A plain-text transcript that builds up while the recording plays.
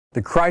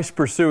The Christ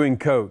Pursuing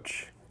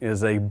Coach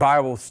is a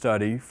Bible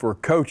study for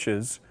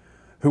coaches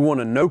who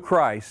want to know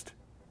Christ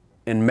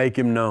and make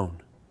Him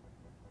known.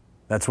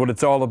 That's what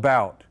it's all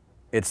about.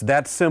 It's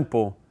that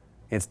simple,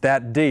 it's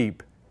that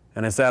deep,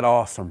 and it's that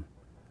awesome,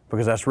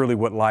 because that's really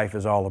what life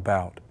is all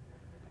about.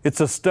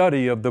 It's a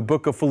study of the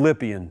book of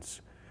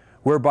Philippians,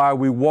 whereby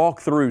we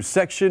walk through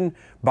section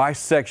by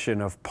section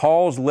of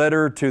Paul's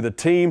letter to the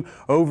team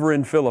over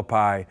in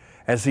Philippi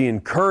as he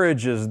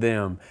encourages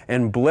them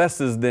and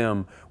blesses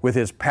them with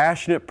his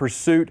passionate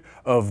pursuit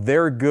of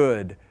their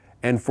good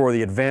and for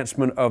the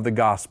advancement of the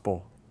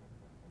gospel.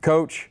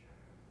 Coach,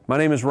 my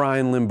name is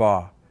Ryan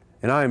Limbaugh,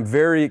 and I am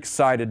very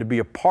excited to be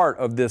a part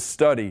of this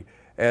study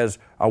as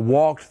I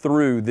walked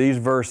through these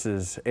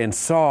verses and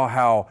saw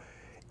how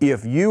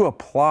if you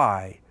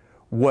apply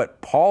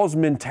what Paul's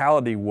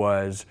mentality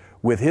was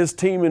with his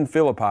team in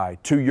Philippi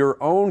to your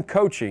own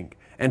coaching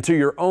and to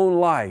your own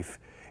life,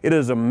 it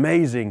is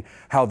amazing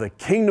how the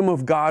kingdom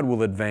of God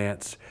will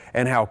advance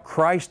and how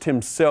Christ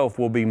Himself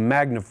will be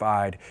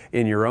magnified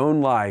in your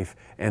own life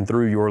and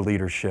through your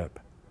leadership.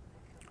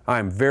 I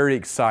am very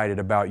excited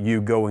about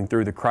you going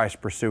through the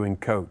Christ Pursuing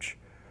Coach.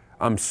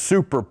 I'm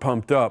super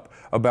pumped up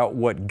about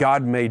what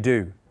God may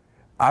do.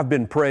 I've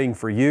been praying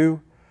for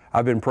you.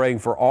 I've been praying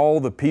for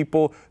all the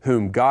people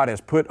whom God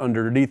has put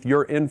underneath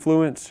your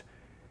influence.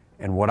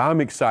 And what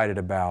I'm excited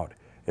about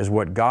is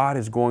what God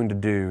is going to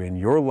do in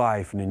your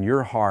life and in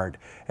your heart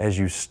as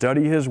you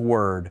study His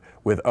Word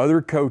with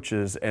other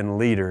coaches and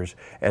leaders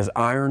as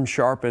iron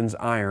sharpens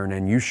iron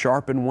and you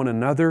sharpen one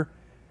another,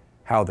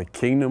 how the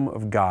kingdom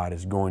of God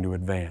is going to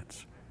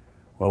advance.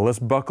 Well, let's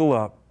buckle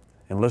up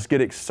and let's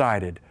get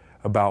excited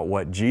about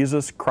what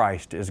Jesus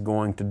Christ is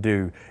going to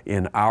do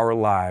in our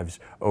lives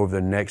over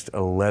the next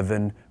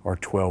 11 or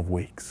 12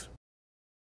 weeks.